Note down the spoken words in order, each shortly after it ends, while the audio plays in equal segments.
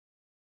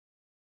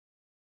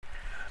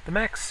The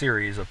MAX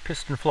series of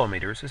piston flow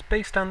meters is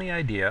based on the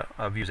idea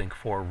of using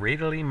 4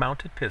 radially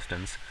mounted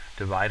pistons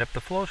to divide up the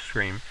flow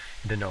stream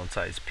into known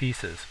size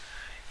pieces.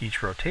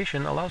 Each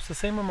rotation allows the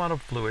same amount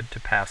of fluid to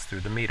pass through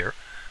the meter,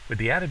 with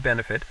the added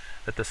benefit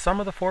that the sum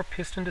of the 4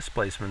 piston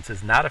displacements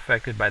is not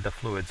affected by the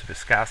fluid's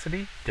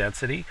viscosity,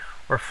 density,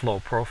 or flow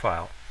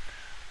profile.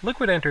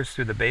 Liquid enters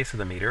through the base of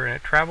the meter and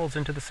it travels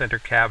into the center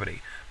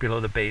cavity, below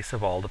the base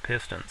of all the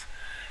pistons.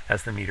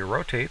 As the meter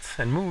rotates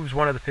and moves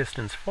one of the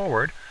pistons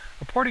forward,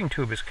 a porting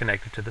tube is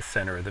connected to the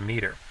center of the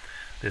meter.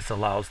 This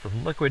allows the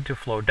liquid to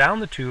flow down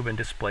the tube and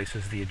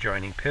displaces the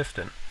adjoining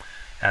piston.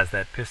 As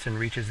that piston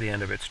reaches the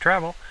end of its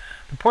travel,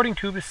 the porting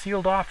tube is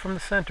sealed off from the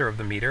center of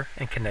the meter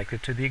and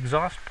connected to the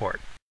exhaust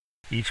port.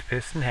 Each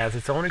piston has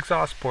its own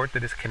exhaust port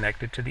that is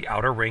connected to the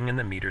outer ring in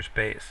the meter's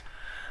base.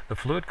 The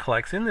fluid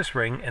collects in this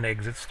ring and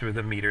exits through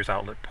the meter's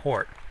outlet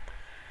port.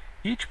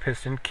 Each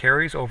piston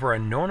carries over a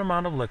known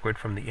amount of liquid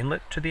from the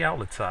inlet to the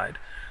outlet side.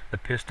 The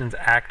pistons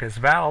act as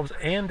valves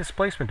and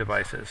displacement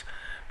devices.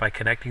 By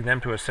connecting them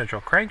to a central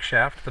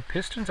crankshaft, the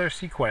pistons are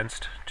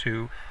sequenced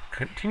to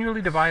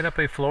continually divide up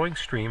a flowing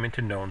stream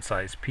into known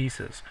size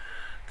pieces.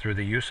 Through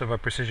the use of a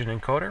precision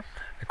encoder,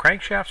 the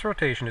crankshaft's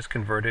rotation is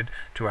converted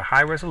to a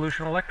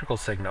high-resolution electrical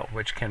signal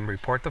which can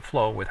report the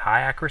flow with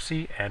high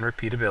accuracy and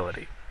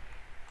repeatability.